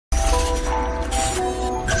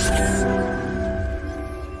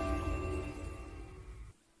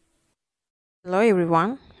Hello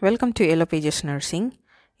everyone, welcome to Yellow Pages Nursing.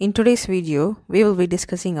 In today's video, we will be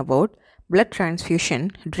discussing about blood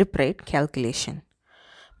transfusion drip rate calculation.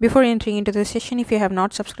 Before entering into the session, if you have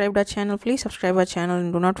not subscribed our channel, please subscribe our channel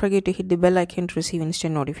and do not forget to hit the bell icon to receive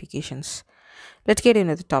instant notifications. Let's get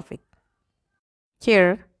into the topic.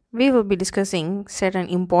 Here, we will be discussing certain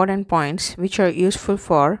important points which are useful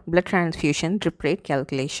for blood transfusion drip rate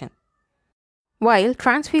calculation. While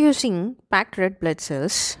transfusing packed red blood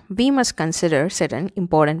cells, we must consider certain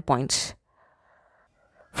important points.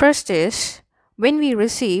 First is, when we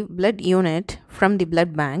receive blood unit from the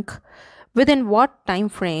blood bank, within what time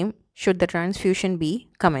frame should the transfusion be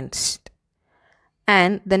commenced?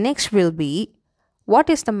 And the next will be, what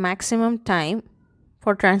is the maximum time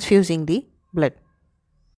for transfusing the blood?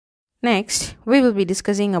 Next, we will be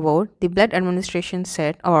discussing about the blood administration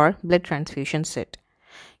set or blood transfusion set.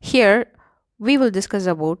 Here, we will discuss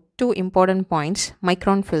about two important points,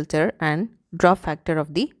 micron filter and drop factor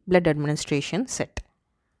of the blood administration set.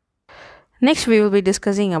 Next, we will be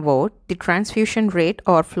discussing about the transfusion rate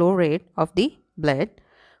or flow rate of the blood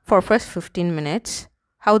for first 15 minutes,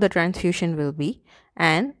 how the transfusion will be,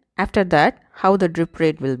 and after that, how the drip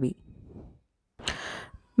rate will be.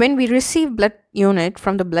 When we receive blood unit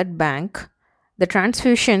from the blood bank, the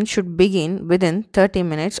transfusion should begin within 30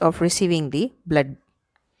 minutes of receiving the blood.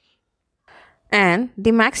 And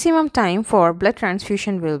the maximum time for blood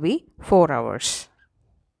transfusion will be 4 hours.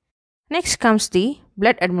 Next comes the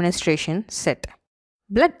blood administration set.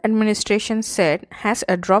 Blood administration set has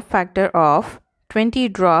a drop factor of 20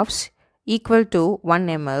 drops equal to 1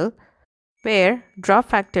 ml, where drop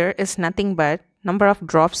factor is nothing but number of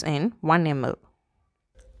drops in 1 ml.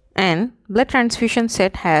 And blood transfusion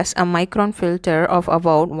set has a micron filter of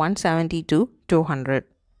about 170 to 200.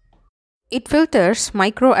 It filters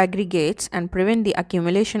microaggregates and prevents the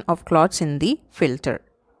accumulation of clots in the filter.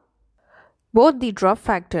 Both the drop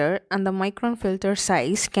factor and the micron filter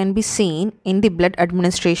size can be seen in the blood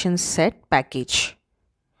administration set package.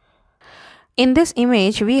 In this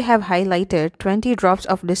image, we have highlighted 20 drops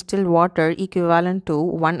of distilled water equivalent to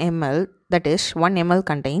 1 ml, that is 1 ml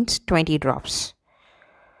contains 20 drops.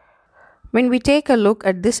 When we take a look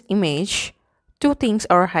at this image, two things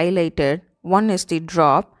are highlighted. One is the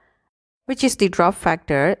drop, which is the drop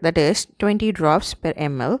factor, that is 20 drops per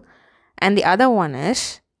ml, and the other one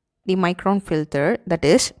is the micron filter, that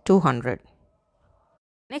is 200.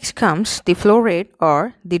 Next comes the flow rate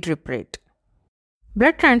or the drip rate.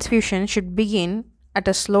 Blood transfusion should begin at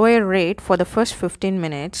a slower rate for the first 15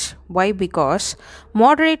 minutes. Why? Because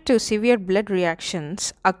moderate to severe blood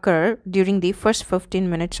reactions occur during the first 15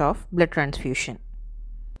 minutes of blood transfusion.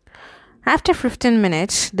 After 15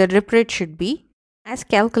 minutes, the drip rate should be as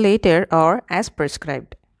calculated or as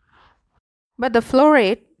prescribed. But the flow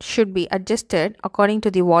rate should be adjusted according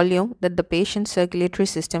to the volume that the patient's circulatory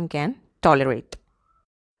system can tolerate.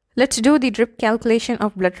 Let's do the drip calculation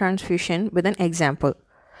of blood transfusion with an example.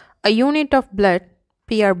 A unit of blood,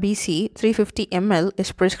 PRBC 350 ml,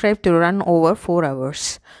 is prescribed to run over 4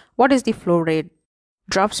 hours. What is the flow rate?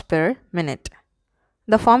 Drops per minute.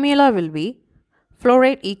 The formula will be flow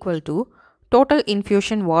rate equal to total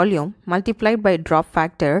infusion volume multiplied by drop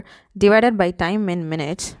factor divided by time in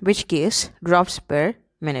minutes, which gives drops per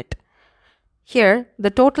minute. Here, the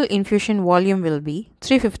total infusion volume will be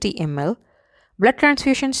 350 ml. Blood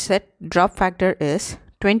transfusion set drop factor is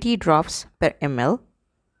 20 drops per ml.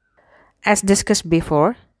 As discussed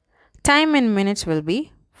before, time in minutes will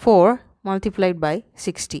be 4 multiplied by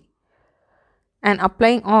 60. And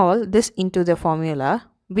applying all this into the formula,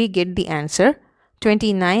 we get the answer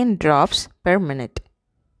 29 drops per minute.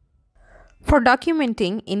 For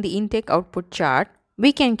documenting in the intake-output chart,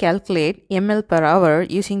 we can calculate ml per hour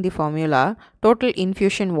using the formula total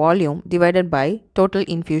infusion volume divided by total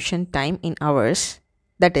infusion time in hours,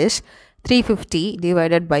 that is 350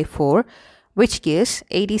 divided by 4, which gives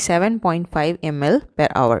 87.5 ml per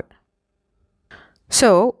hour.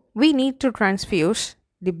 So, we need to transfuse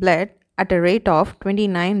the blood at a rate of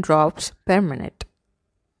 29 drops per minute.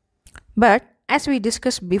 But as we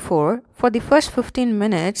discussed before, for the first 15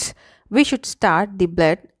 minutes, we should start the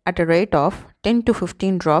blood at a rate of 10 to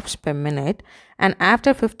 15 drops per minute, and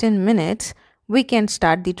after 15 minutes, we can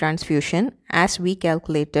start the transfusion as we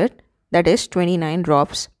calculated, that is 29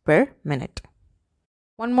 drops per minute.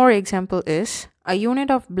 One more example is, a unit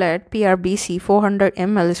of blood, PRBC 400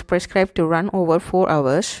 ml, is prescribed to run over 4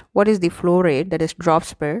 hours. What is the flow rate, that is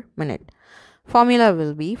drops per minute? Formula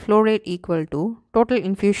will be flow rate equal to total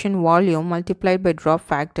infusion volume multiplied by drop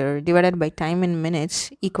factor divided by time in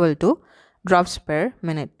minutes equal to drops per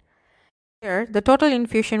minute. Here, the total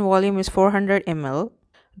infusion volume is 400 ml.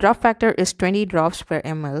 Drop factor is 20 drops per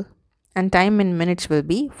ml. and time in minutes will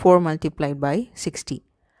be 4 multiplied by 60.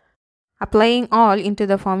 Applying all into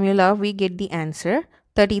the formula, we get the answer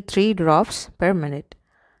 33 drops per minute.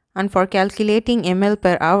 And for calculating ml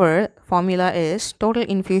per hour, formula is total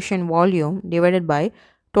infusion volume divided by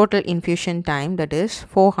total infusion time, that is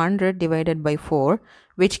 400 divided by 4,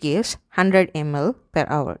 which gives 100 ml per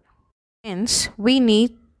hour. Hence, we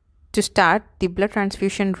need to start the blood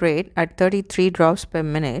transfusion rate at 33 drops per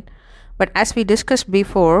minute. But as we discussed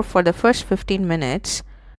before, for the first 15 minutes,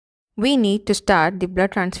 we need to start the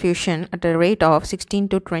blood transfusion at a rate of 16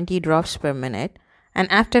 to 20 drops per minute. And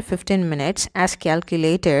after 15 minutes, as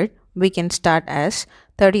calculated, we can start as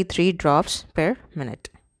 33 drops per minute.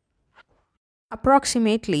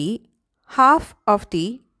 Approximately half of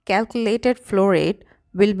the calculated flow rate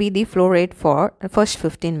will be the flow rate for the first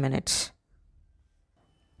 15 minutes.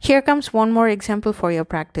 Here comes one more example for your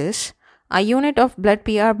practice. A unit of blood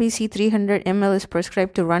PRBC 300 ml is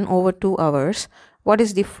prescribed to run over 2 hours. What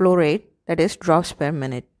is the flow rate, that is drops per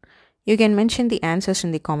minute? You can mention the answers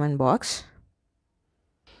in the comment box.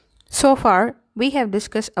 So far, we have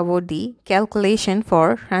discussed about the calculation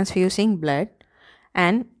for transfusing blood,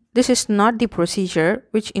 and this is not the procedure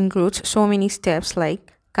which includes so many steps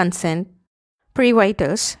like consent,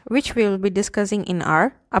 pre-vitals, which we will be discussing in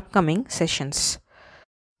our upcoming sessions.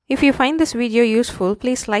 If you find this video useful,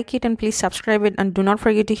 please like it and please subscribe it, and do not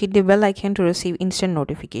forget to hit the bell icon to receive instant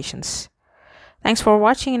notifications. Thanks for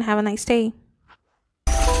watching and have a nice day.